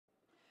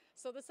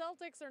So the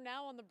Celtics are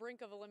now on the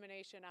brink of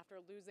elimination after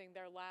losing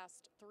their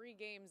last 3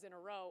 games in a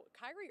row.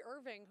 Kyrie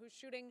Irving, who's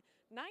shooting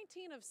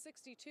 19 of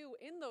 62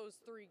 in those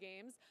 3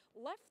 games,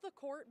 left the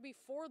court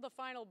before the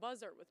final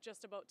buzzer with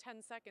just about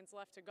 10 seconds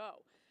left to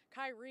go.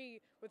 Kyrie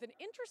with an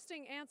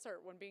interesting answer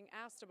when being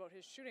asked about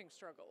his shooting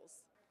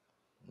struggles.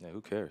 Yeah,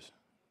 who cares?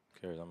 Who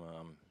cares? I'm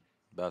a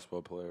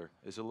basketball player.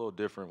 It's a little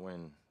different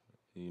when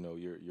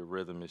your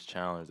rhythm is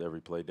challenged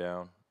every play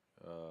down.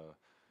 Uh,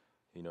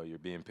 you're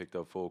being picked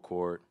up full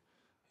court.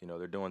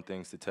 They're doing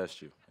things to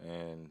test you,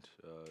 and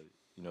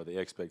the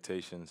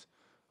expectations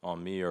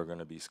on me are going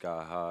to be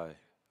sky high.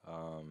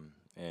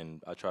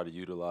 And I try to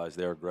utilize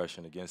their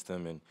aggression against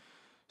them and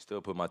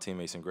still put my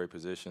teammates in great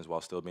positions while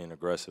still being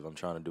aggressive. I'm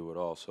trying to do it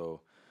all.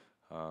 So,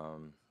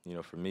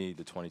 for me,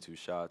 the 22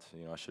 shots,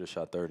 I should have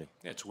shot 30.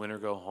 It's win or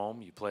go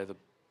home. You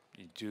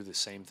do the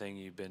same thing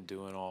you've been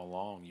doing all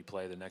along. You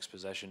play the next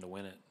possession to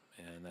win it,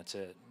 and that's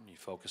it. You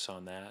focus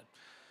on that.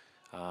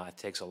 It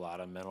takes a lot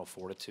of mental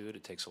fortitude.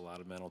 It takes a lot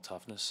of mental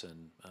toughness,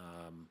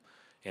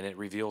 and it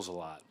reveals a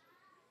lot.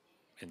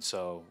 And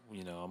so,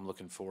 I'm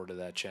looking forward to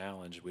that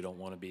challenge. We don't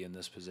want to be in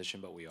this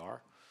position, but we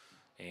are.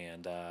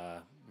 And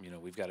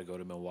we've got to go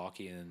to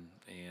Milwaukee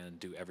and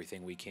do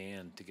everything we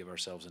can to give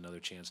ourselves another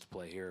chance to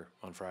play here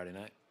on Friday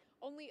night.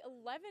 Only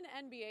 11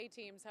 NBA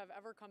teams have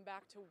ever come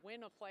back to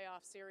win a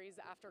playoff series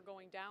after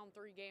going down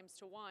 3 games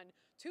to 1.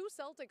 2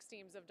 Celtics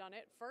teams have done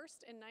it,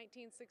 first in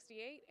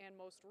 1968 and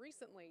most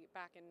recently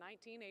back in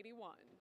 1981.